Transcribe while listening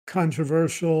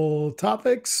controversial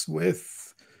topics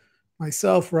with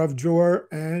myself, Rav Jor,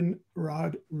 and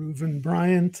Rod Reuven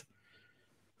Bryant.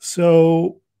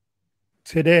 So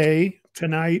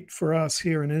tonight for us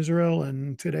here in Israel,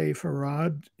 and today for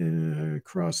Rod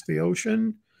across the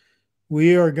ocean,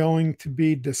 we are going to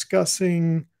be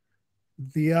discussing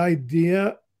the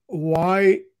idea,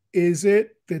 why is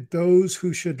it that those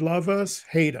who should love us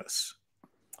hate us?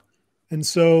 And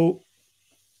so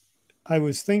I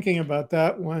was thinking about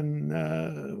that when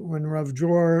Rav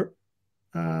Jor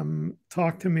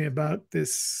talked to me about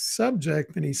this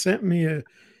subject, and he sent me a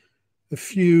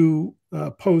few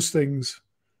postings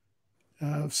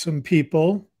of some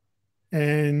people,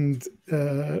 and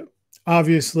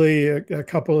obviously a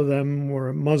couple of them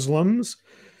were Muslims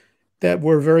that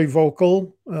were very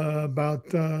vocal about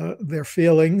their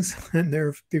feelings and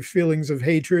their feelings of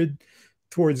hatred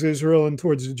towards Israel and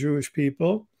towards the Jewish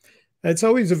people. It's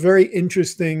always a very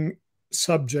interesting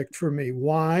subject for me.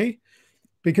 Why?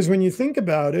 Because when you think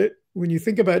about it, when you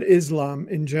think about Islam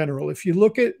in general, if you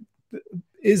look at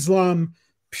Islam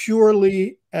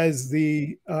purely as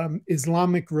the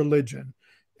Islamic religion,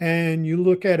 and you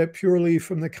look at it purely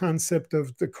from the concept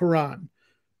of the Quran,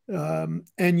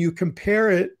 and you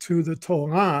compare it to the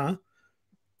Torah,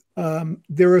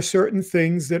 there are certain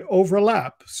things that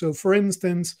overlap. So, for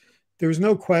instance, there's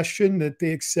no question that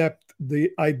they accept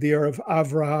the idea of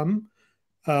Avraham,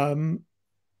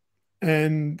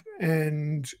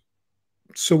 and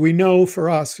so we know for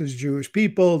us as Jewish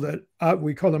people that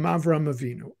we call him Avraham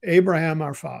Avinu, Abraham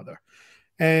our father,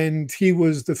 and he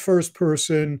was the first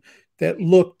person that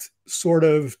looked sort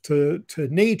of to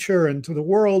nature and to the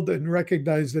world and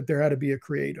recognized that there had to be a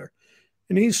creator.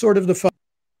 And he's sort of the father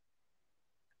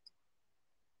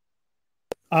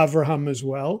of Avraham as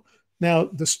well. Now,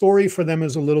 the story for them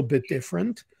is a little bit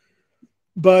different,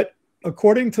 but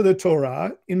according to the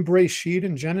Torah, in Breshit,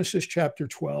 in Genesis chapter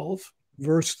 12,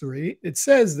 verse 3, it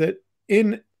says that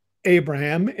in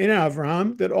Abraham, in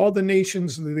Avraham, that all the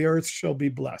nations of the earth shall be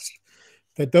blessed.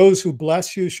 That those who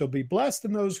bless you shall be blessed,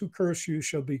 and those who curse you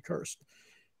shall be cursed.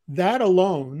 That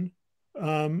alone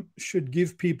should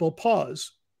give people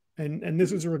pause. And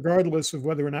this is regardless of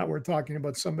whether or not we're talking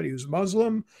about somebody who's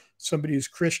Muslim, somebody who's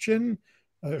Christian,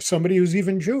 somebody who's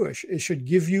even Jewish. It should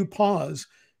give you pause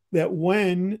that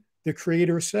when the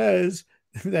Creator says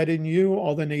that in you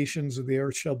all the nations of the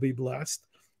earth shall be blessed,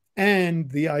 and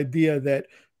the idea that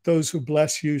those who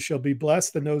bless you shall be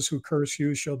blessed, and those who curse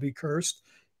you shall be cursed,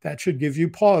 that should give you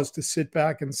pause to sit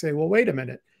back and say, well, wait a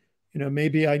minute,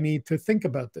 maybe I need to think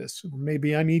about this.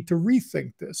 Maybe I need to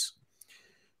rethink this.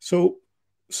 So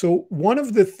one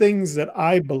of the things that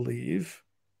I believe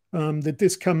that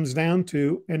this comes down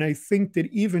to, and I think that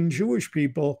even Jewish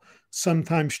people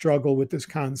sometimes struggle with this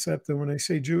concept. And when I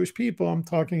say Jewish people, I'm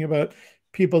talking about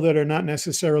people that are not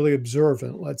necessarily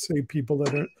observant. Let's say people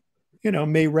that are,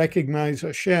 may recognize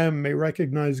Hashem, may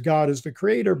recognize God as the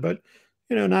creator, but,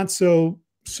 not so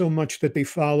much that they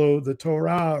follow the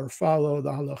Torah or follow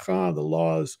the halakha, the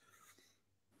laws,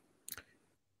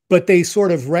 but they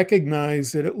sort of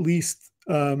recognize that at least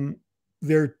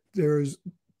they're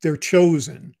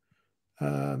chosen.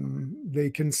 They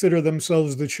consider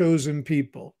themselves the chosen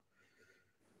people.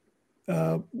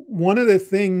 One of the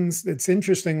things that's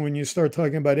interesting when you start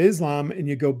talking about Islam and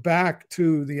you go back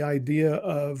to the idea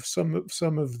of some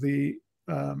of the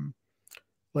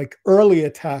like early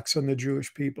attacks on the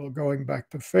Jewish people, going back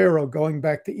to Pharaoh, going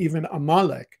back to even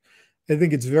Amalek. I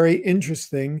think it's very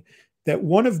interesting that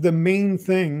one of the main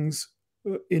things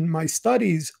in my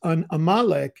studies on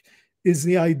Amalek is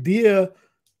the idea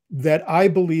that I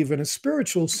believe in a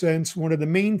spiritual sense, one of the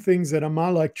main things that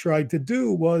Amalek tried to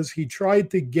do was he tried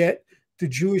to get the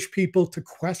Jewish people to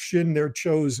question their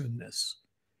chosenness.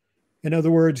 In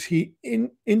other words, he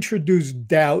introduced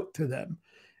doubt to them.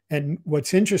 And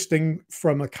what's interesting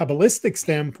from a Kabbalistic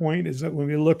standpoint is that when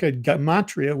we look at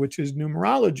gematria, which is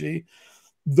numerology,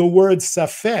 the word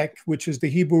safek, which is the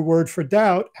Hebrew word for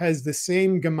doubt, has the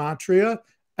same gematria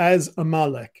as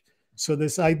Amalek. So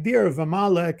this idea of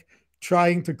Amalek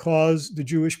trying to cause the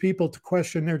Jewish people to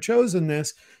question their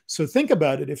chosenness. So think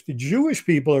about it. If the Jewish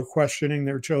people are questioning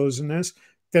their chosenness,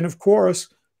 then of course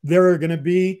there are going to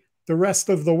be the rest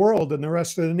of the world and the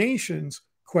rest of the nations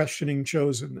questioning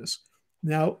chosenness.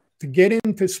 Now, to get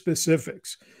into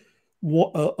specifics, a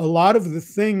lot of the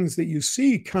things that you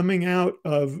see coming out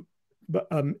of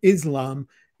Islam,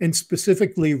 and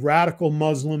specifically radical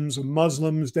Muslims or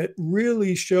Muslims that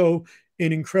really show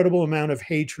an incredible amount of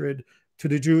hatred to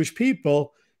the Jewish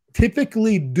people,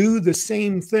 typically do the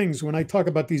same things when I talk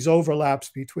about these overlaps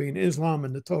between Islam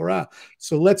and the Torah.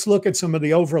 So let's look at some of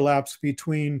the overlaps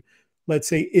between, let's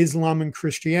say, Islam and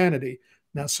Christianity.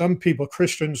 Now, some people,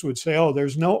 Christians, would say, oh,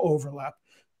 there's no overlap.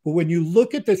 But when you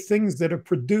look at the things that are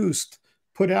produced,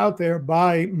 put out there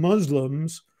by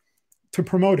Muslims to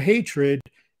promote hatred,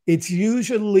 it's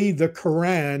usually the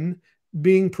Quran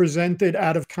being presented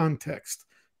out of context.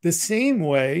 The same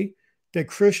way that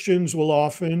Christians will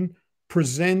often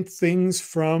present things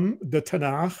from the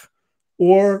Tanakh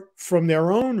or from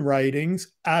their own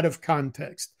writings out of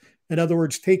context. In other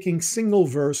words, taking single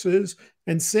verses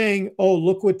and saying, oh,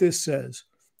 look what this says.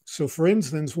 So, for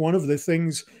instance, one of the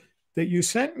things that you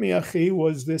sent me, Achi,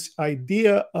 was this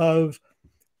idea of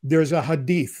there's a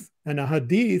hadith, and a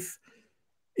hadith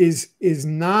is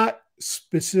not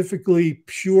specifically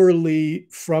purely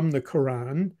from the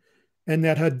Quran, and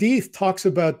that hadith talks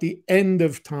about the end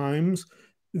of times,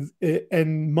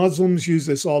 and Muslims use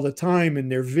this all the time in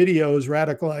their videos,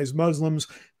 radicalized Muslims,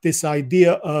 this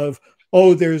idea of,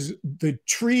 oh, there's the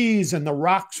trees and the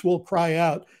rocks will cry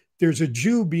out, there's a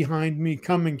Jew behind me,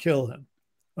 come and kill him.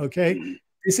 Okay?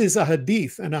 This is a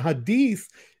hadith, and a hadith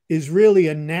is really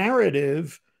a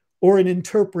narrative or an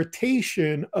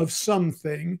interpretation of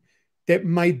something that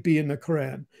might be in the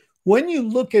Quran. When you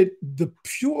look at the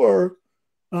pure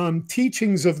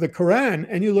teachings of the Quran,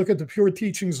 and you look at the pure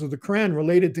teachings of the Quran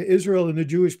related to Israel and the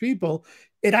Jewish people,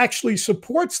 it actually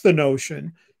supports the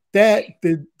notion that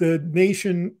the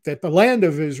nation, that the land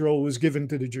of Israel was given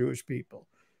to the Jewish people,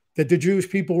 that the Jewish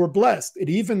people were blessed. It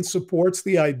even supports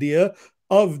the idea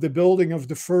of the building of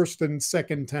the first and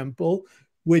second temple,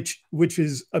 which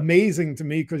is amazing to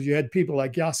me, because you had people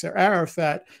like Yasser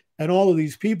Arafat and all of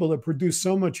these people that produced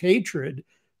so much hatred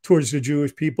towards the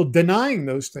Jewish people, denying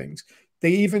those things.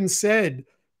 They even said,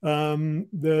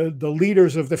 the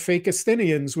leaders of the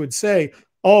Fakistinians would say,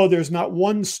 oh, there's not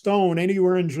one stone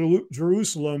anywhere in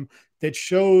Jerusalem that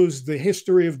shows the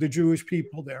history of the Jewish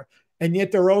people there. And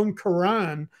yet their own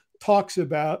Quran talks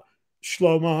about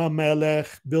Shlomo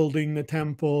HaMelech building the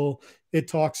temple. It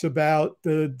talks about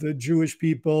the Jewish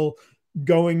people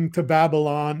going to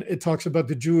Babylon. It talks about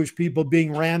the Jewish people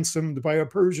being ransomed by a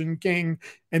Persian king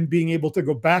and being able to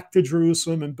go back to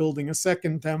Jerusalem and building a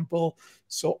second temple.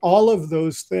 So all of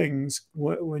those things,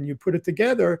 when you put it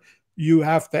together, you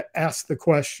have to ask the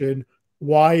question,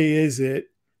 why is it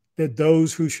that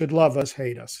those who should love us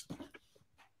hate us?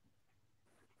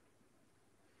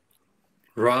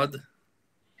 Rod?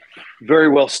 Very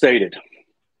well stated.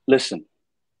 Listen,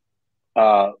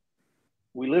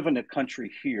 we live in a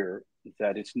country here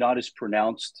that it's not as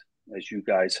pronounced as you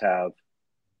guys have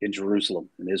in Jerusalem,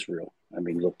 in Israel. I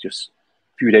mean, look, just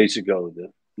a few days ago,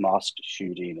 the mosque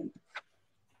shooting, and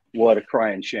what a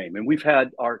crying shame. And we've had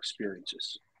our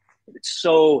experiences. It's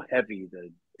so heavy,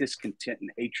 the discontent and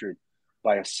hatred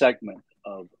by a segment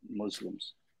of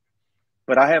Muslims.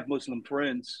 But I have Muslim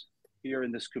friends here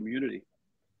in this community.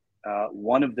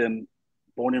 One of them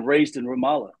born and raised in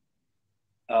Ramallah.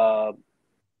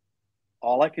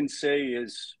 All I can say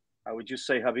is, I would just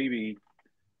say, Habibi,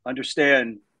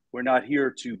 understand we're not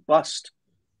here to bust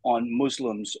on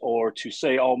Muslims or to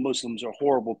say all Muslims are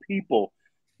horrible people,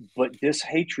 but this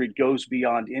hatred goes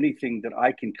beyond anything that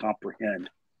I can comprehend.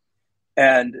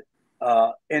 And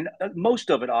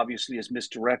most of it obviously is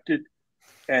misdirected,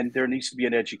 and there needs to be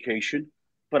an education.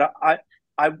 But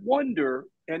I wonder,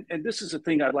 and this is a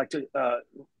thing I'd like to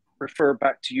refer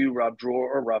back to you, Rob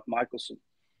Dror or Rob Michelson.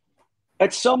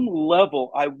 At some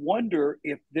level, I wonder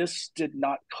if this did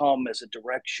not come as a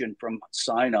direction from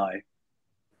Sinai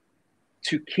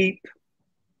to keep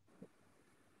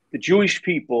the Jewish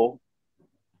people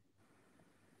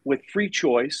with free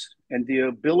choice and the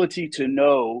ability to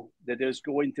know that there's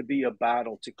going to be a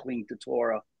battle to cling to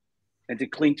Torah and to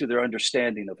cling to their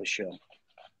understanding of Hashem.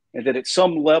 And that at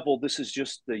some level, this is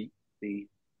just the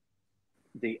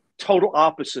total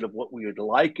opposite of what we would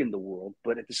like in the world.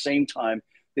 But at the same time,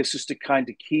 this is to kind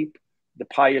of keep the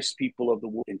pious people of the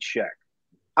world in check.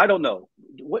 I don't know.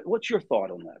 What's your thought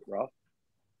on that, Rob?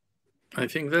 I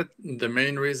think that the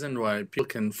main reason why people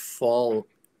can fall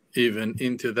even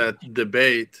into that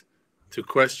debate to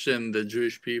question the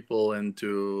Jewish people and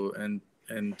to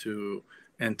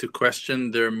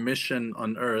question their mission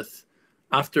on earth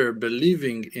after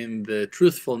believing in the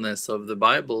truthfulness of the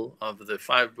Bible, of the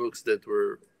 5 books that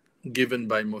were given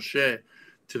by Moshe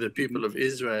to the people of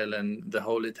Israel and the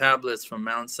holy tablets from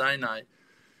Mount Sinai,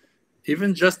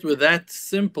 even just with that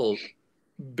simple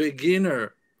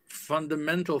beginner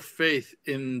fundamental faith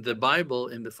in the Bible,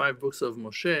 in the 5 books of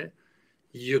Moshe,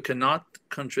 you cannot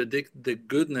contradict the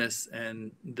goodness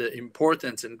and the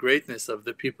importance and greatness of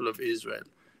the people of Israel.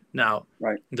 Now,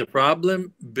 The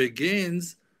problem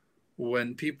begins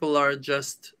when people are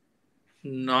just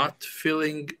not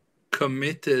feeling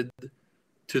committed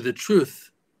to the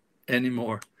truth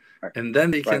anymore. Right. And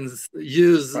then they can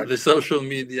use the social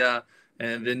media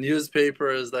and the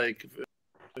newspapers, like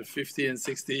 50 and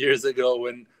 60 years ago,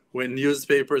 when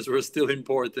newspapers were still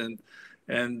important,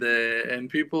 and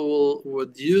people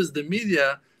would use the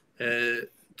media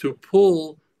to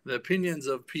pull the opinions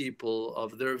of people,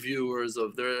 of their viewers,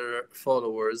 of their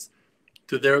followers,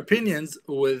 to their opinions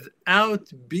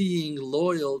without being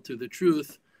loyal to the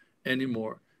truth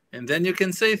anymore. And then you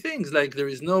can say things like, there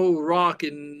is no rock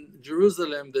in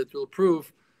Jerusalem that will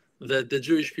prove that the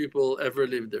Jewish people ever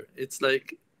lived there. It's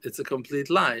like, it's a complete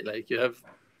lie. Like, you have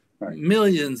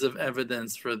millions of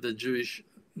evidence for the Jewish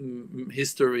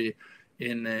history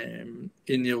in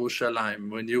Yerushalayim.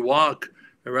 When you walk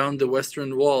around the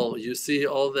Western Wall, you see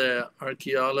all the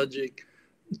archaeological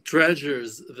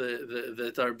treasures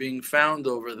that are being found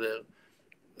over there.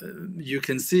 You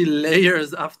can see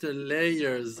layers after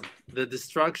layers, the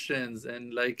destructions,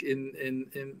 and like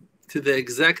in to the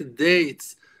exact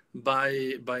dates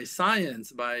by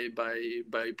science, by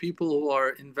people who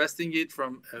are investigating it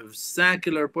from a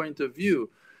secular point of view,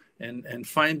 and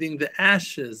finding the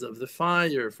ashes of the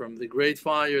fire from the great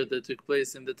fire that took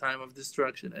place in the time of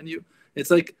destruction. And it's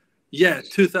like,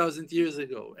 2,000 years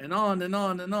ago, and on and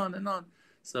on and on and on.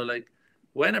 So like,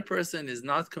 when a person is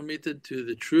not committed to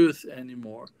the truth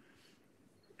anymore,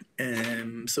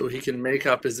 so he can make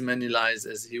up as many lies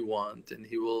as he wants, and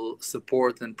he will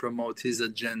support and promote his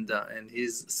agenda and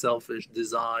his selfish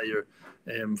desire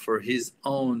for his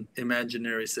own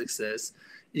imaginary success,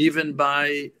 even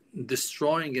by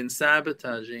destroying and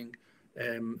sabotaging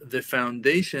the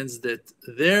foundations that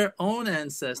their own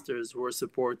ancestors were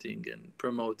supporting and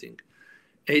promoting.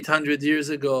 800 years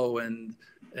ago, and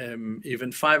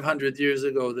even 500 years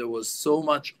ago, there was so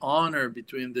much honor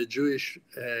between the Jewish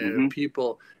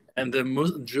people and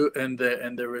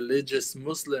the religious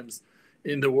Muslims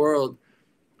in the world,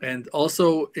 and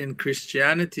also in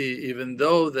Christianity. Even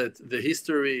though that the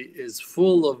history is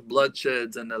full of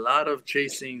bloodsheds and a lot of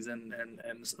chasings and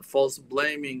false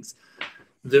blamings,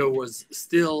 there was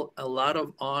still a lot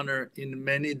of honor in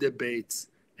many debates,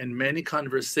 and many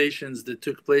conversations that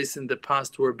took place in the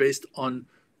past were based on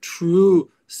true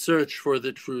search for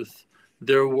the truth.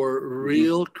 There were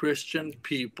real Christian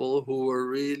people who were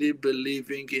really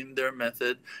believing in their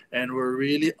method and were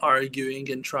really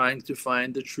arguing and trying to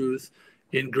find the truth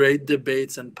in great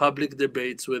debates and public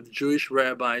debates with Jewish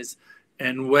rabbis.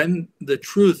 And when the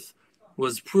truth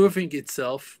was proving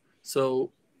itself,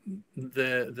 so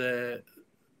the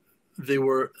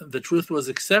truth was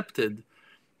accepted,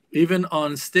 even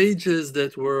on stages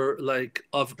that were like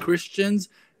of Christians,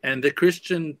 and the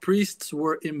Christian priests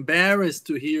were embarrassed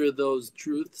to hear those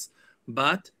truths.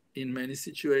 But in many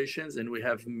situations, and we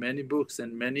have many books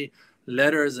and many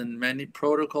letters and many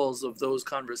protocols of those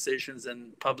conversations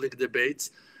and public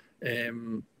debates,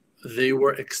 they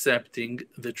were accepting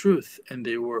the truth, and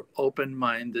they were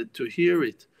open-minded to hear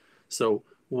it. So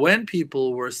when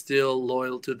people were still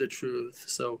loyal to the truth,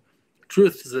 so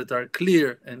truths that are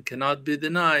clear and cannot be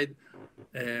denied,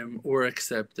 were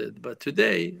accepted. But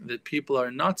today, that people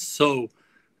are not so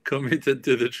committed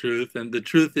to the truth, and the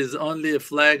truth is only a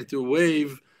flag to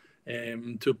wave,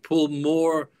 to pull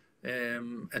more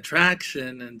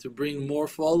attraction and to bring more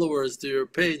followers to your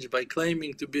page by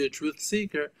claiming to be a truth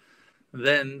seeker,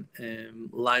 then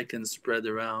lie can spread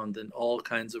around, and all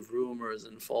kinds of rumors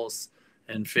and false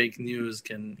and fake news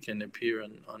can appear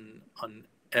on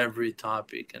every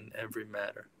topic and every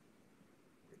matter.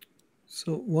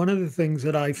 So one of the things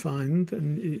that I find,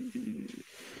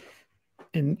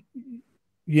 and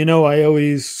I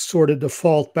always sort of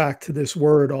default back to this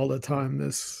word all the time,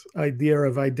 this idea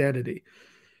of identity.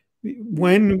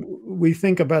 When we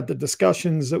think about the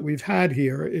discussions that we've had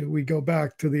here, we go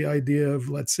back to the idea of,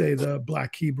 let's say, the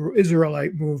Black Hebrew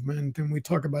Israelite movement, and we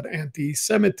talk about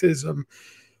anti-Semitism.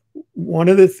 One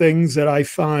of the things that I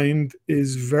find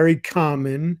is very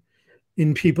common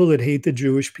in people that hate the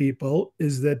Jewish people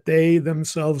is that they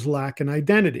themselves lack an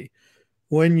identity.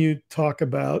 When you talk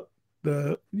about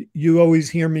you always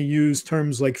hear me use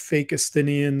terms like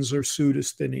Fakistinians or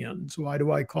Pseudostinians. Why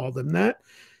do I call them that?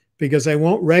 Because I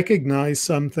won't recognize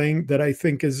something that I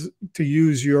think is, to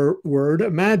use your word,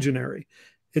 imaginary.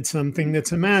 It's something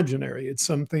that's imaginary. It's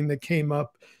something that came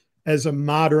up as a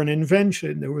modern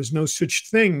invention. There was no such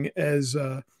thing as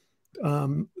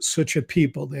such a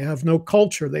people. They have no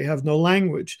culture. They have no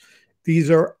language.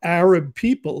 These are Arab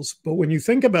peoples. But when you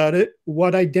think about it,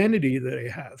 what identity do they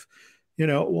have?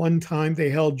 At one time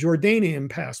they held Jordanian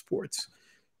passports.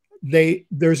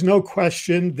 There's no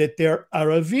question that they're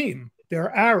Aravim.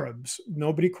 They're Arabs.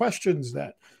 Nobody questions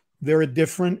that. There are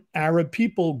different Arab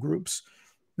people groups.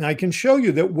 Now, I can show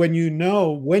you that when you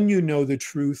know the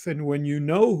truth and when you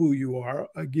know who you are,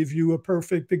 I give you a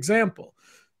perfect example.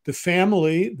 The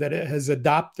family that has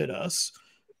adopted us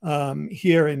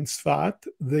here in Sfat,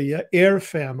 the Air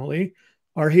family,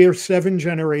 are here 7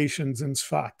 generations in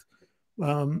Sfat.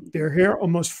 They're here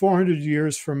almost 400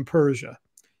 years from Persia.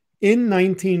 In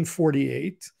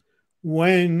 1948,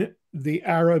 when the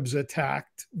Arabs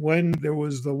attacked, when there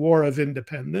was the War of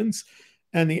Independence,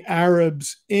 and the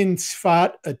Arabs in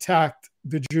Sfat attacked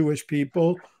the Jewish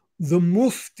people, the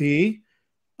Mufti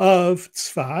of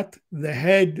Tzfat, the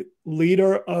head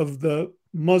leader of the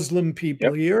Muslim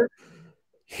people here,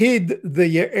 hid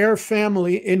the Yair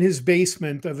family in his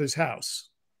basement of his house.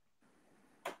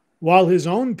 While his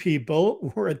own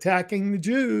people were attacking the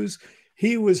Jews,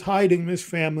 he was hiding this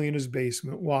family in his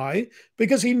basement. Why?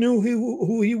 Because he knew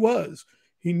who he was.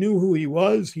 He knew who he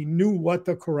was. He knew what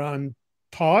the Quran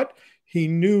taught. He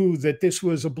knew that this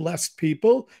was a blessed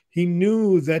people. He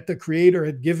knew that the Creator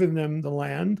had given them the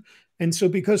land. And so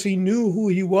because he knew who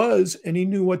he was and he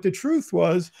knew what the truth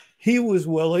was, he was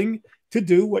willing to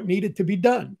do what needed to be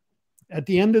done. At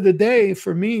the end of the day,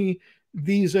 for me,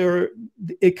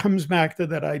 it comes back to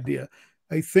that idea.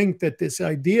 I think that this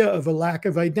idea of a lack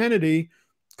of identity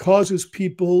causes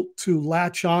people to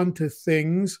latch on to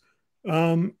things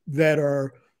that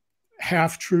are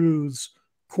half-truths,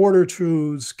 quarter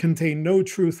truths, contain no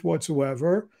truth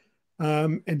whatsoever.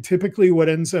 And typically what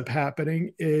ends up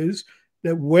happening is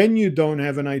that when you don't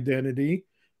have an identity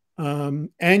and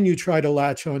you try to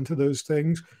latch onto those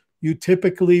things, you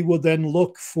typically will then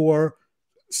look for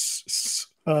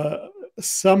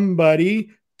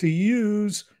somebody to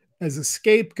use as a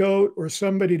scapegoat or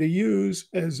somebody to use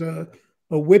as a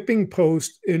whipping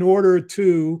post in order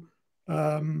to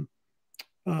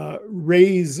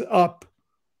raise up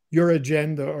your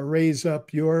agenda or raise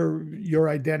up your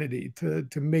identity to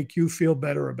make you feel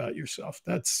better about yourself.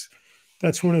 That's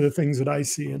one of the things that I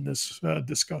see in this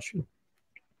discussion.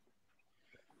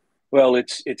 Well,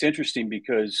 it's interesting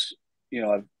because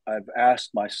I've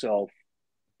asked myself,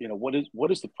 what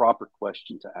is the proper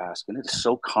question to ask, and it's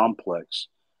so complex.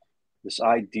 This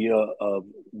idea of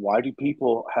why do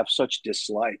people have such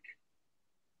dislike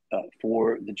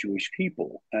for the Jewish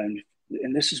people, and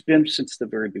this has been since the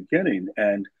very beginning.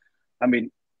 And I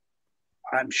mean,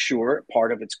 I'm sure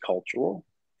part of it's cultural,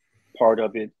 part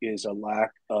of it is a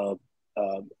lack of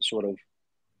sort of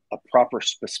a proper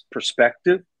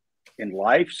perspective in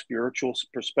life, spiritual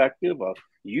perspective.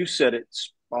 You said it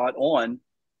spot on.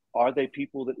 Are they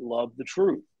people that love the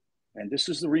truth? And this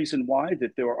is the reason why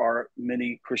that there are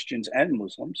many Christians and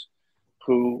Muslims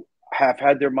who have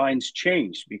had their minds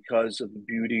changed because of the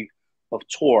beauty of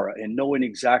Torah and knowing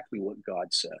exactly what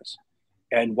God says.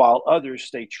 And while others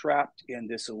stay trapped in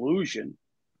this illusion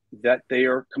that they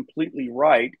are completely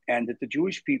right and that the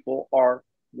Jewish people are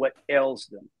what ails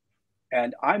them.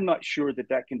 And I'm not sure that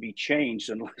that can be changed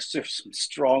unless there's some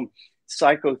strong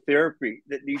psychotherapy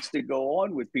that needs to go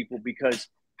on with people, because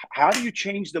how do you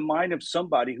change the mind of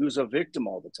somebody who's a victim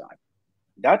all the time?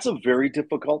 That's a very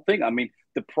difficult thing. I mean,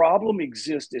 the problem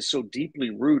exists is so deeply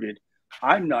rooted.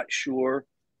 I'm not sure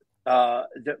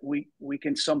that we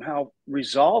can somehow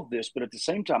resolve this, but at the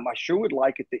same time, I sure would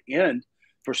like at the end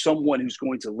for someone who's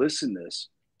going to listen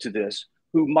to this,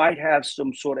 who might have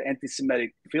some sort of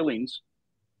anti-Semitic feelings,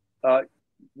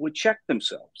 would check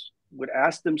themselves, would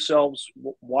ask themselves,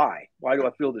 why? Why do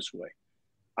I feel this way?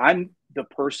 I'm the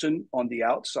person on the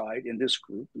outside in this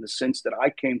group, in the sense that I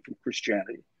came from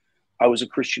Christianity. I was a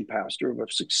Christian pastor of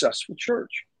a successful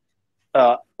church.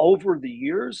 Over the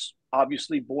years,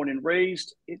 obviously born and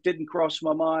raised, it didn't cross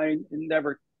my mind, and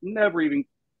never even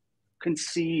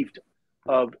conceived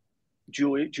of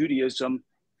Judaism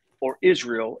or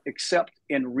Israel, except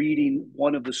in reading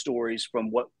one of the stories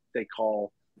from what they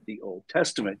call the Old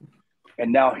Testament.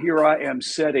 And now here I am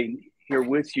sitting here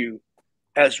with you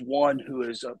as one who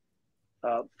is a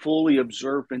fully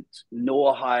observant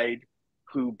Noahide,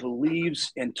 who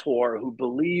believes in Torah, who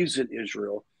believes in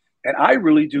Israel. And I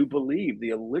really do believe the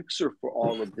elixir for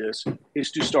all of this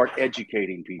is to start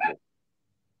educating people.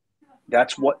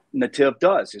 That's what Nativ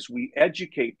does, is we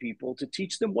educate people to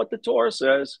teach them what the Torah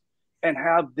says and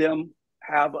have them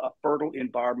have a fertile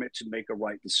environment to make a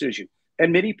right decision.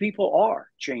 And many people are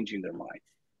changing their mind,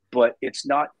 but it's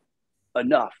not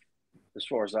enough as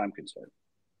far as I'm concerned.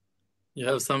 You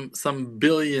have some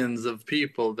billions of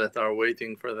people that are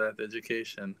waiting for that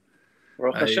education.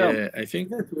 I think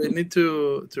that we need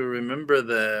to remember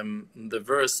the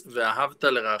verse,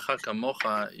 "Ve'ahavta l'ra'acha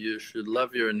kamocha," you should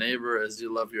love your neighbor as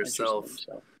you love yourself.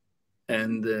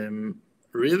 And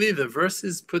really, the verse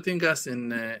is putting us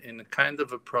in a kind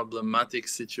of a problematic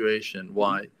situation.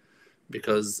 Why?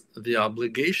 because the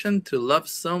obligation to love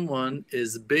someone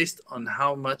is based on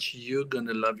how much you're going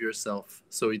to love yourself.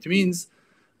 So it means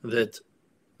that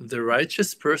the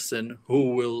righteous person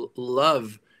who will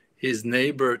love his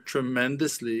neighbor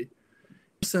tremendously,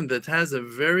 person that has a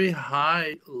very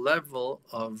high level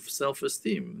of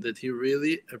self-esteem, that he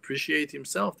really appreciates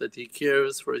himself, that he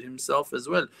cares for himself as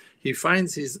well. He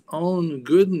finds his own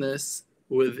goodness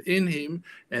within him,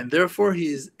 and therefore he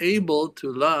is able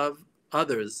to love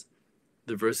others.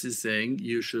 The verse is saying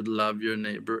you should love your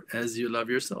neighbor as you love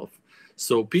yourself.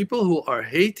 So people who are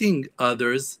hating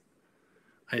others,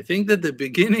 I think that the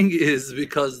beginning is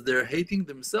because they're hating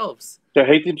themselves. They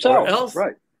hate Or themselves, else,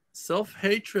 right?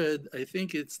 self-hatred, I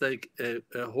think it's like a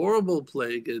horrible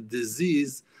plague, a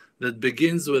disease that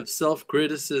begins with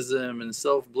self-criticism and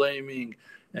self-blaming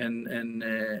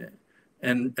and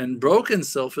broken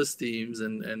self-esteems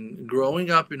and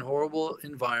growing up in horrible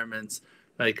environments.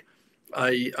 Like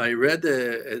I read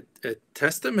a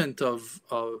testament of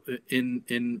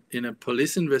in a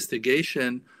police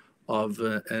investigation of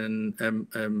a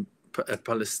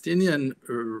Palestinian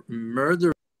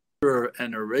murderer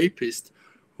and a rapist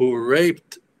who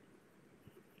raped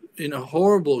in a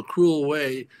horrible, cruel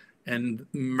way and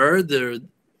murdered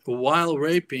while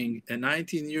raping a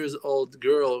 19 years old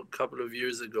girl a couple of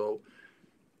years ago.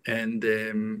 And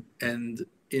in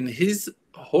his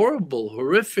horrible,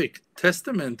 horrific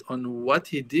testament on what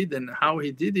he did and how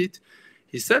he did it,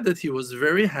 he said that he was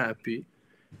very happy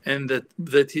and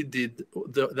that he did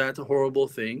that horrible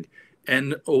thing.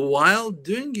 And while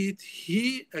doing it,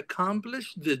 he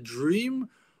accomplished the dream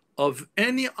of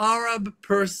any Arab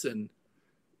person.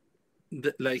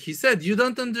 Like he said, you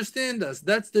don't understand us.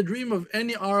 That's the dream of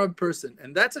any Arab person.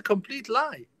 And that's a complete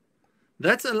lie.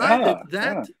 That's a lie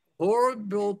that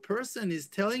horrible person is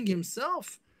telling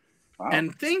himself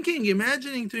and thinking,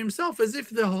 imagining to himself as if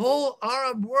the whole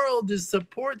Arab world is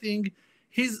supporting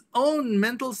his own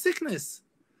mental sickness.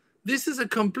 This is a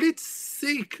complete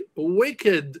sick,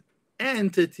 wicked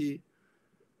entity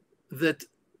that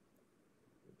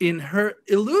in her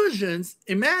illusions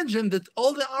imagine that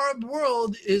all the Arab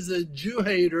world is a Jew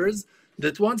haters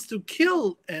that wants to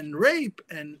kill and rape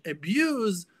and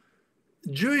abuse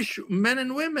Jewish men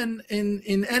and women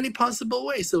in any possible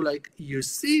way. So like you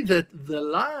see that the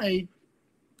lie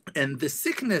and the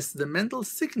sickness, the mental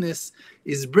sickness,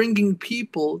 is bringing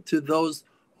people to those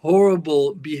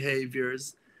horrible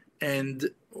behaviors. And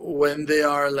when they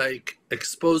are like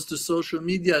exposed to social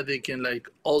media, they can like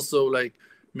also like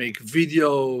make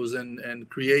videos and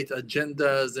create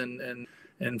agendas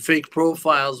and fake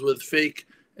profiles with fake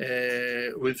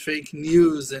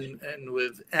news and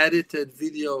with edited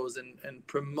videos and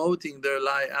promoting their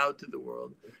lie out to the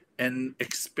world and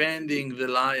expanding the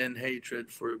lie and hatred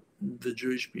for the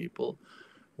Jewish people,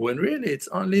 when really it's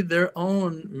only their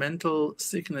own mental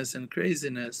sickness and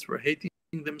craziness for hating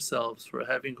themselves, for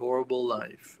having horrible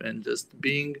life and just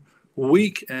being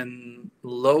weak and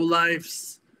low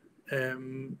lives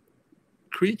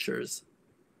creatures.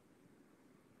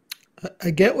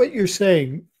 I get what you're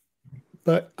saying,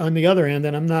 but on the other hand,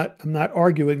 and I'm not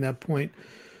arguing that point.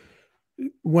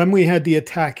 When we had the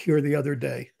attack here the other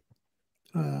day,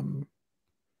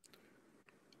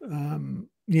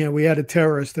 we had a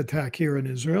terrorist attack here in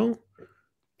Israel,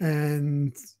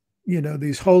 and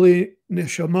these holy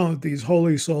neshamot, these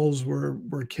holy souls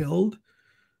were killed.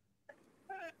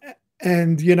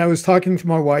 And I was talking to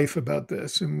my wife about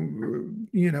this, and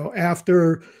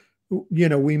after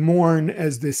we mourn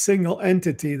as this single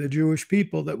entity, the Jewish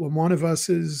people, that when one of us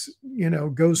is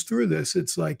goes through this,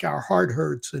 it's like our heart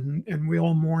hurts and we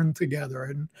all mourn together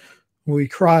and we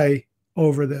cry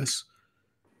over this.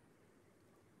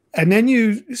 And then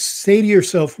you say to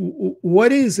yourself,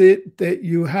 what is it that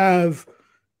you have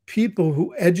people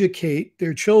who educate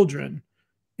their children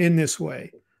in this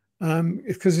way?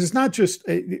 Because it's not just,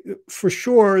 for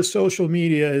sure, social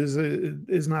media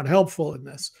is not helpful in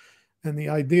this. And the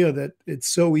idea that it's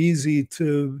so easy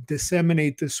to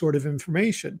disseminate this sort of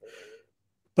information.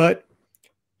 But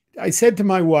I said to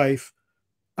my wife,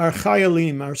 our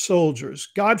chayalim, our soldiers,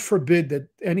 God forbid that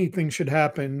anything should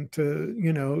happen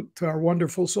to our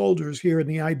wonderful soldiers here in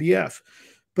the IDF.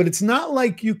 But it's not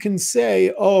like you can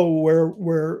say, oh,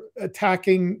 we're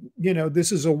attacking,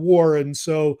 this is a war. And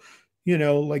so,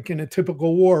 like in a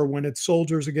typical war when it's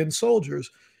soldiers against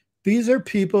soldiers, these are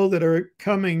people that are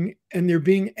coming and they're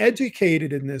being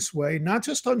educated in this way, not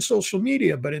just on social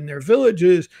media, but in their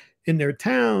villages, in their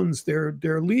towns,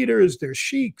 their leaders, their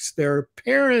sheiks, their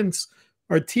parents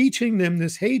are teaching them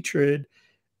this hatred.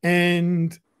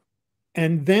 And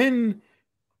then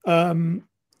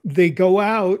they go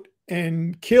out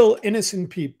and kill innocent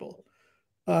people.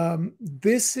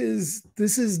 This is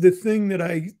the thing that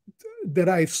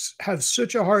I have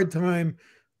such a hard time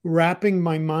wrapping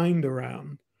my mind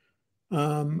around.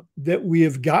 That we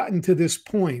have gotten to this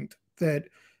point that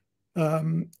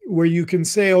where you can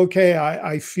say, okay,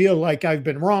 I feel like I've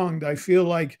been wronged. I feel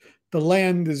like the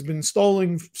land has been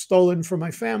stolen from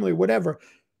my family, whatever.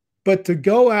 But to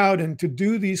go out and to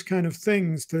do these kind of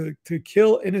things, to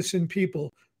kill innocent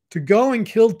people, to go and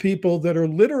kill people that are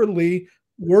literally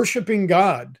worshiping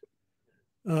God,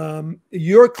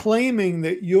 you're claiming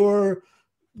that you're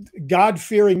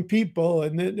God-fearing people,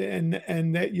 and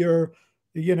that you're,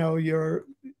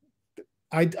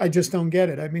 I just don't get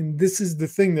it. I mean, this is the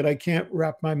thing that I can't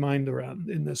wrap my mind around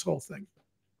in this whole thing.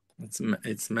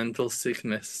 It's mental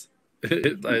sickness.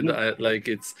 Like,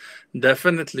 it's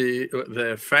definitely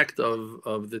the effect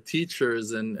of the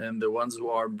teachers and the ones who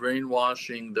are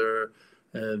brainwashing their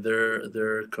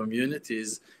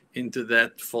communities into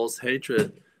that false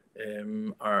hatred,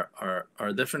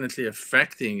 are definitely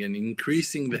affecting and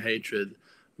increasing the hatred.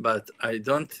 But I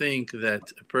don't think that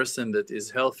a person that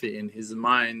is healthy in his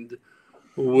mind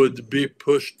would be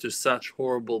pushed to such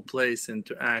horrible place and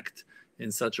to act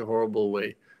in such a horrible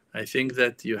way. I think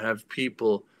that you have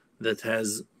people that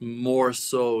has more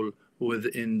soul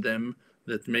within them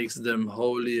that makes them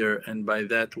holier, and by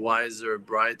that wiser,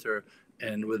 brighter,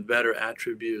 and with better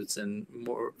attributes, and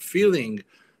more feeling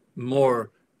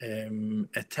more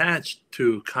attached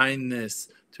to kindness,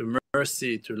 to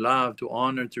mercy, to love, to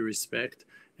honor, to respect.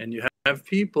 And you have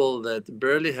people that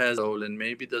barely has soul and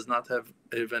maybe does not have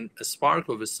even a spark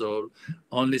of a soul,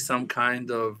 only some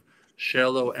kind of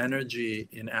shallow energy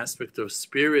in aspect of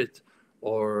spirit,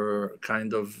 or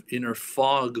kind of inner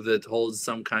fog that holds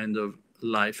some kind of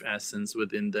life essence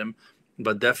within them,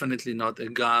 but definitely not a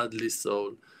godly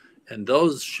soul. And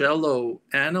those shallow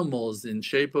animals in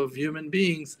shape of human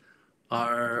beings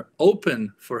are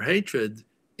open for hatred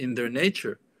in their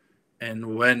nature.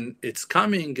 And when it's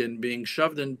coming and being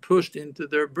shoved and pushed into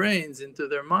their brains, into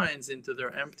their minds, into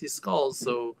their empty skulls,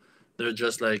 so they're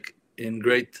just like in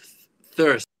great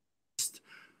thirst,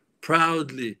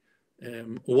 proudly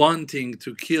wanting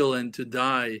to kill and to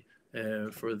die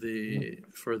for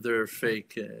their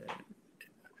fake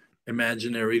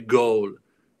imaginary goal,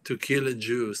 to kill a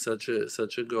Jew, such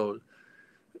a goal.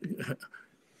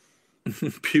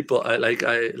 People, I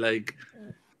like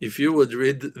if you would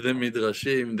read the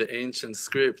Midrashim, the ancient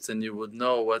scripts, and you would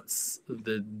know what's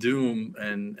the doom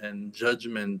and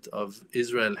judgment of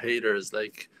Israel haters.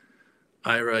 Like,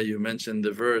 Ira, you mentioned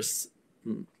the verse,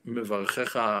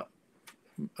 Mevarchecha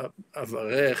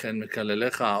Avarech and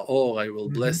Mekalelecha Or, I will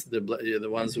bless the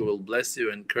ones who will bless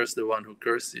you and curse the one who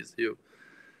curses you.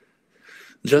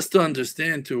 Just to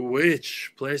understand to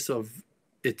which place of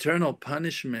eternal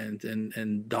punishment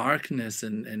and darkness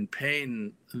and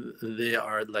pain they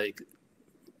are like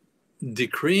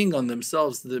decreeing on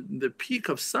themselves, the peak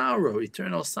of sorrow,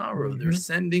 eternal sorrow. They're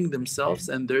sending themselves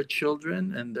and their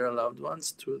children and their loved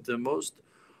ones to the most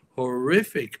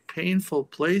horrific, painful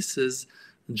places,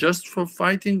 just for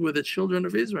fighting with the children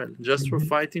of Israel, just for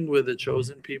fighting with the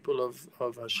chosen people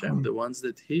of Hashem, the ones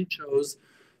that He chose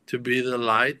to be the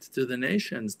light to the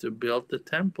nations, to build the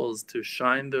temples, to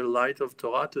shine the light of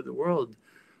Torah to the world,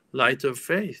 light of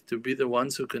faith, to be the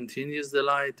ones who continues the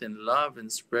light and love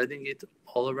and spreading it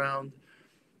all around.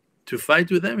 To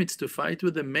fight with them, it's to fight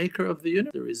with the maker of the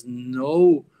universe. There is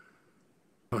no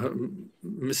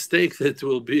mistake that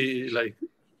will be like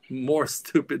more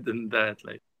stupid than that.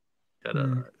 Like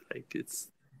it's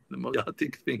the most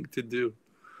idiotic thing to do.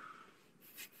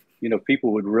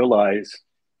 People would realize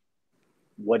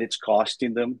what it's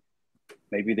costing them.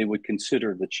 Maybe they would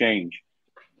consider the change.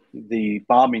 The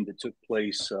bombing that took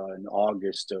place in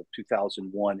August of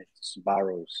 2001 at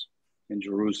Sbaros in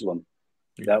Jerusalem,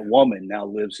 that woman now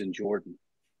lives in Jordan.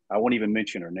 I won't even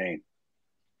mention her name.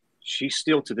 She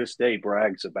still to this day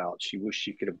brags about she wished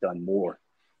she could have done more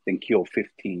than kill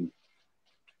 15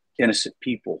 innocent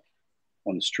people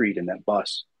on the street in that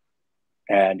bus.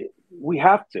 And we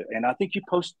have to, and I think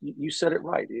you said it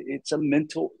right. It's a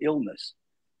mental illness.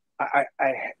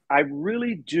 I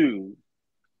really do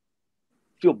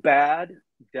feel bad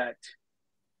that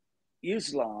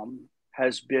Islam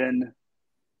has been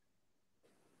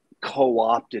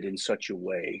co-opted in such a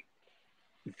way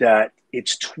that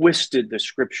it's twisted the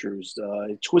scriptures,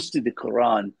 twisted the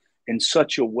Quran in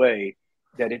such a way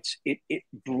that it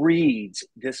breeds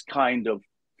this kind of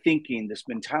thinking, this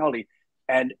mentality.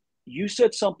 And you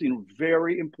said something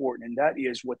very important, and that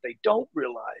is what they don't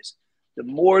realize. The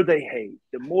more they hate,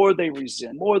 the more they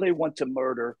resent, the more they want to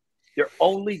murder, they're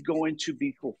only going to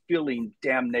be fulfilling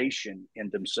damnation in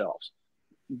themselves.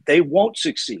 They won't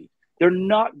succeed. They're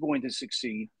not going to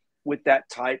succeed with that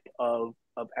type of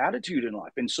attitude in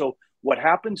life. And so what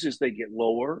happens is they get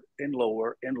lower and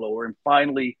lower and lower, and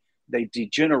finally they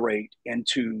degenerate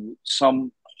into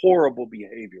some horrible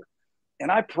behavior.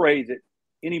 And I pray that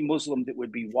any Muslim that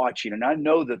would be watching, and I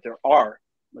know that there are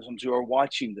Muslims who are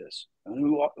watching this, and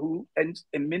who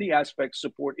in many aspects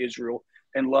support Israel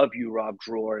and love you, Rob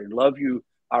Dror, and love you,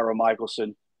 Ira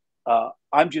Michelson.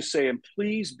 I'm just saying,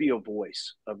 please be a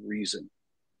voice of reason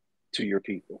to your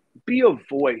people. Be a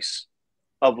voice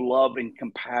of love and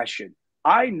compassion.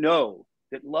 I know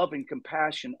that love and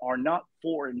compassion are not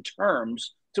foreign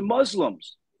terms to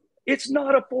Muslims. It's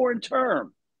not a foreign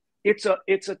term. It's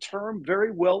a term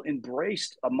very well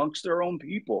embraced amongst their own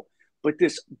people. But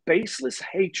this baseless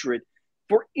hatred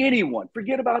for anyone,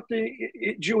 forget about the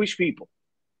Jewish people,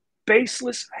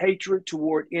 baseless hatred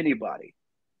toward anybody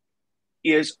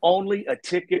is only a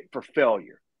ticket for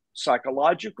failure,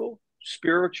 psychological,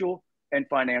 spiritual, and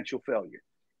financial failure.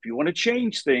 If you want to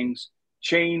change things,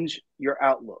 change your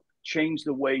outlook, change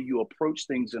the way you approach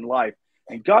things in life.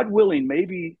 And God willing,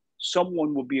 maybe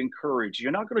someone will be encouraged.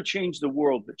 You're not going to change the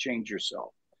world, but change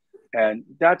yourself. And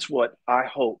that's what I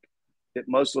hope, that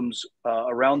Muslims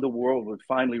around the world would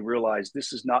finally realize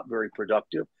this is not very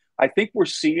productive. I think we're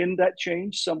seeing that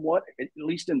change somewhat, at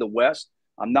least in the West.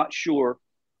 I'm not sure,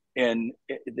 and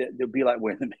they'll be like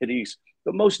we're in the Mideast,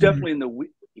 but most definitely in the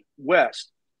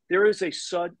West, there is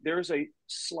a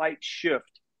slight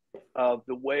shift of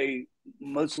the way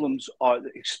Muslims are,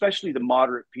 especially the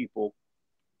moderate people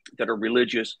that are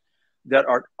religious, that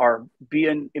are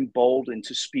being emboldened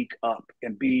to speak up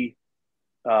and be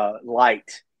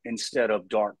light instead of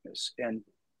darkness. And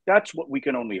that's what we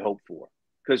can only hope for,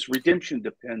 because redemption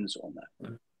depends on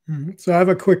that. So I have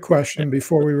a quick question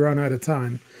before we run out of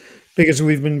time, because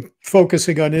we've been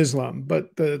focusing on Islam,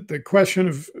 but the question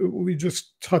of, we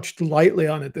just touched lightly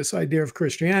on it, this idea of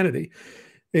Christianity.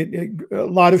 A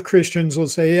lot of Christians will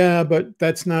say, yeah, but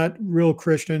that's not real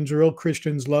Christians. Real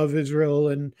Christians love Israel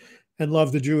and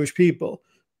love the Jewish people.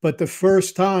 But the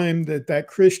first time that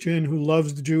Christian who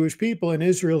loves the Jewish people in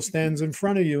Israel stands in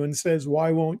front of you and says,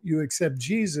 why won't you accept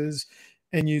Jesus?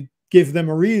 And you give them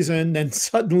a reason, then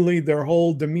suddenly their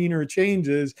whole demeanor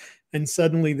changes, and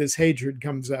suddenly this hatred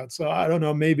comes out. So I don't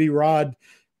know, maybe Rod,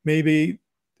 maybe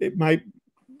it might,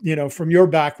 from your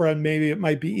background, maybe it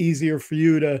might be easier for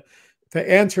you to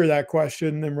answer that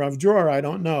question than Rav Dror. I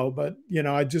don't know, but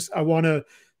I want to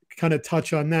kind of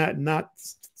touch on that, and not,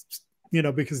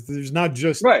 because there's not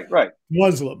just right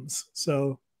Muslims.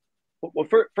 So, well,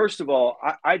 first of all,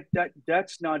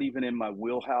 that's not even in my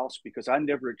wheelhouse, because I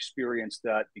never experienced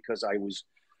that, because I was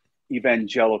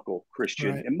evangelical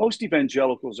Christian, right. And most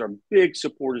evangelicals are big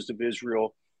supporters of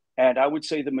Israel. And I would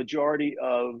say the majority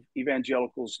of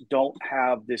evangelicals don't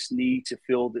have this need to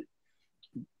feel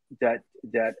that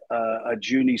a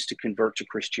Jew needs to convert to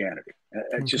Christianity.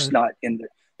 It's just not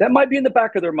that might be in the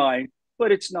back of their mind,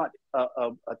 but it's not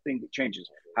a thing that changes.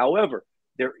 However,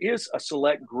 there is a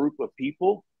select group of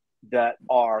people that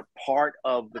are part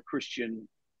of the Christian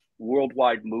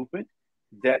worldwide movement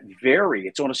that vary.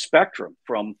 It's on a spectrum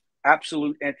from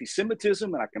absolute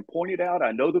anti-Semitism, and I can point it out.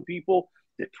 I know the people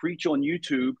that preach on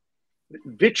YouTube,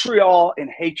 vitriol and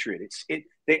hatred.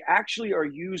 They actually are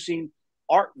using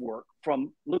artwork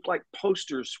look like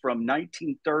posters from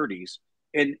 1930s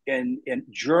in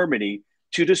Germany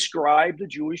to describe the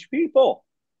Jewish people.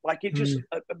 Like, it just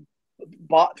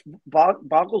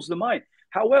boggles the mind.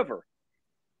 However,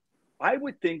 I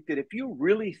would think that if you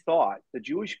really thought the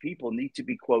Jewish people need to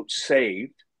be, quote,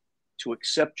 saved to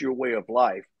accept your way of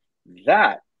life,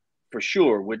 that for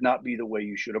sure would not be the way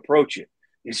you should approach it.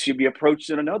 It should be approached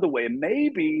in another way. And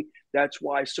maybe that's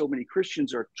why so many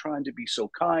Christians are trying to be so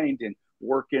kind and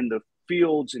work in the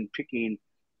fields and picking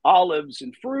olives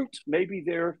and fruit. Maybe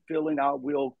they're feeling out,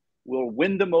 we'll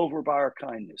win them over by our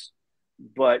kindness.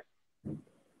 But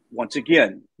once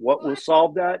again, what will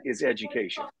solve that is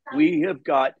education. We have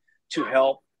got to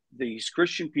help these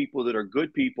Christian people that are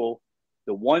good people,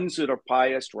 the ones that are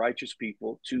pious, righteous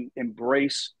people, to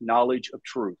embrace knowledge of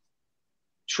truth.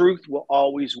 Truth will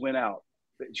always win out.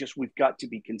 But just, we've got to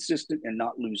be consistent and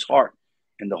not lose heart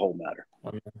in the whole matter.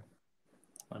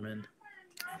 Amen.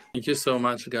 Thank you so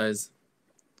much, guys.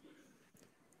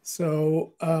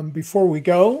 So before we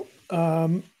go,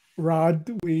 Rod,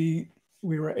 we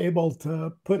were able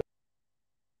to put.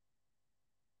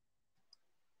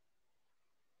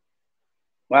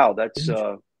 Wow, that's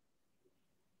there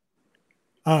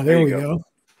we go.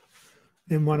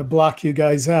 Didn't want to block you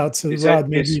guys out. So Rod,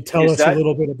 maybe you tell us a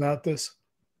little bit about this.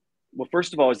 Well,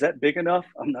 first of all, is that big enough?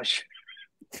 I'm not sure.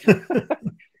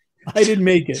 I didn't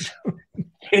make it.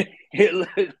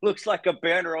 It looks like a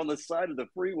banner on the side of the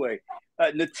freeway.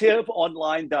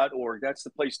 Nativonline.org. That's the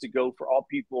place to go for all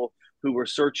people who are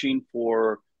searching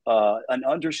for an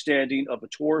understanding of a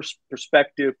Torah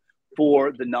perspective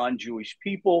for the non-Jewish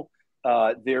people.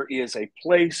 There is a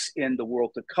place in the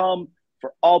world to come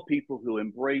for all people who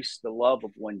embrace the love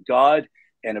of one God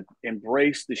and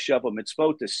embrace the Sheva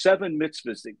Mitzvot, the 7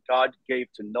 mitzvahs that God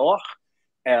gave to Noach.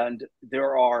 And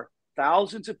there are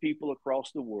thousands of people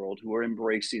across the world who are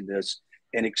embracing this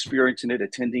and experiencing it,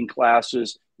 attending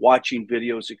classes, watching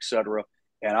videos, etc.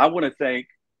 And I want to thank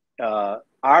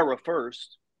Ira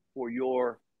first for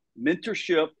your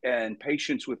mentorship and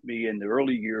patience with me in the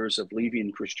early years of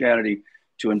leaving Christianity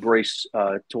to embrace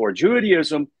Torah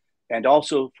Judaism, and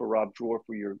also for Rav Dror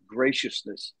for your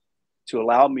graciousness to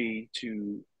allow me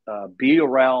to be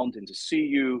around and to see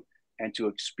you and to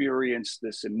experience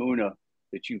this emunah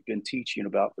that you've been teaching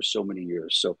about for so many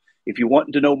years. So if you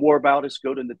want to know more about us,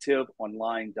 go to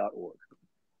nativonline.org.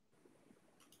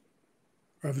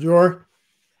 Rav Dror?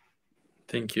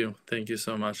 Thank you. Thank you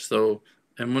so much. So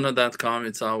emunah.com,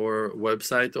 it's our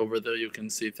website. Over there you can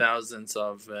see thousands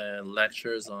of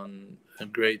lectures on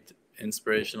great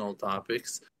inspirational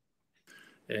topics,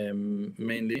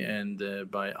 mainly and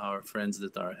by our friends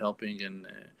that are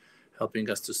helping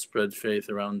us to spread faith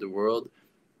around the world.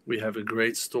 We have a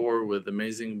great store with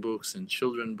amazing books and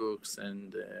children books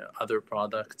and other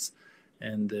products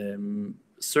and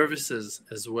services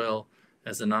as well.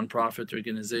 As a nonprofit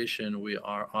organization, we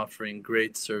are offering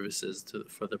great services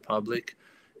for the public.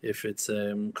 If it's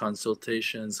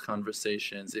consultations,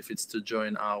 conversations, if it's to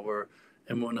join our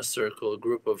Emunah Circle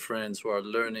group of friends who are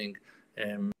learning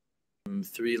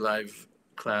 3 live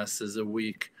classes a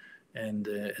week, and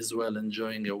as well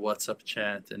enjoying a WhatsApp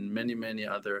chat and many, many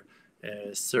other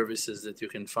services that you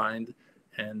can find.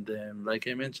 And like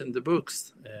I mentioned, the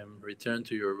books, Return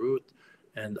to Your Root,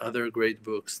 and other great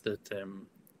books that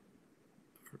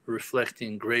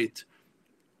reflecting great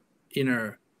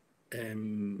inner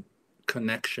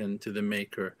connection to the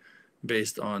Maker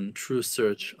based on true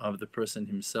search of the person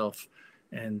himself,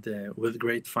 and with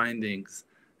great findings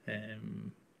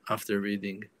after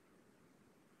reading.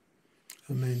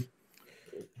 Amen.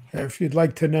 If you'd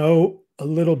like to know a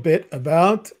little bit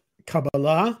about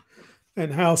Kabbalah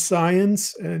and how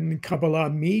science and Kabbalah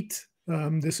meet,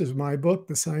 this is my book,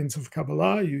 The Science of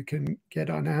Kabbalah. You can get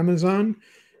on Amazon.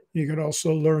 You can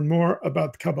also learn more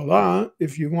about Kabbalah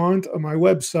if you want on my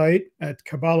website at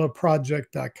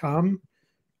kabbalahproject.com,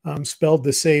 spelled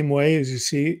the same way as you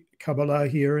see Kabbalah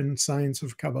here in Science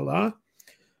of Kabbalah.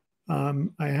 I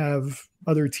have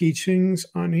other teachings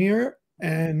on here.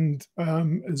 And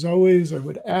as always, I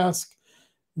would ask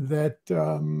that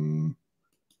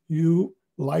you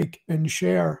like and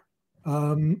share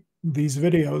these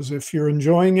videos. If you're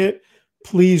enjoying it,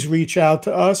 please reach out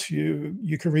to us.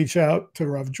 You can reach out to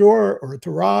Rav Dror or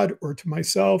to Rod or to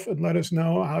myself and let us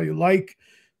know how you like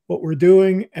what we're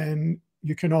doing. And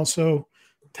you can also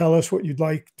tell us what you'd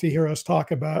like to hear us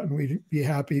talk about, and we'd be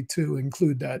happy to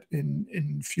include that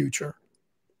in future.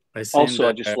 Also,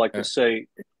 I'd just like to say,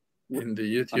 in the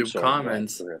YouTube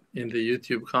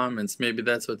comments, maybe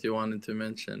that's what you wanted to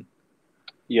mention.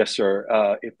 Yes,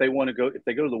 sir. If they go to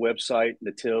the website,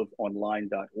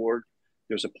 nativonline.org,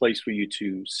 there's a place for you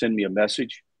to send me a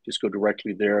message. Just go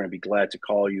directly there, and I'd be glad to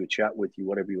call you, chat with you,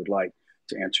 whatever you would like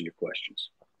to answer your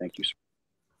questions. Thank you, sir.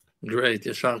 Great.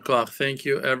 Yashar Koach. Thank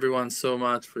you, everyone, so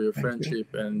much for your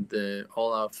friendship, and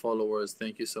all our followers.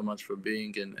 Thank you so much for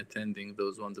being and attending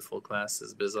those wonderful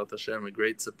classes. Bezat Hashem, a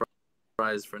great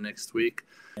surprise for next week.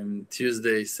 And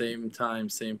Tuesday, same time,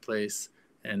 same place.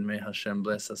 And may Hashem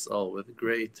bless us all with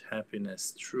great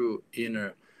happiness, true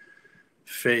inner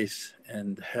faith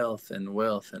and health and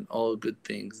wealth and all good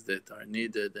things that are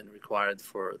needed and required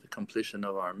for the completion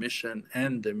of our mission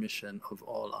and the mission of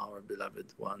all our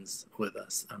beloved ones with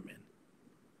us. Amen.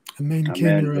 Amen.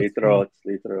 Amen.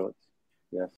 Yes.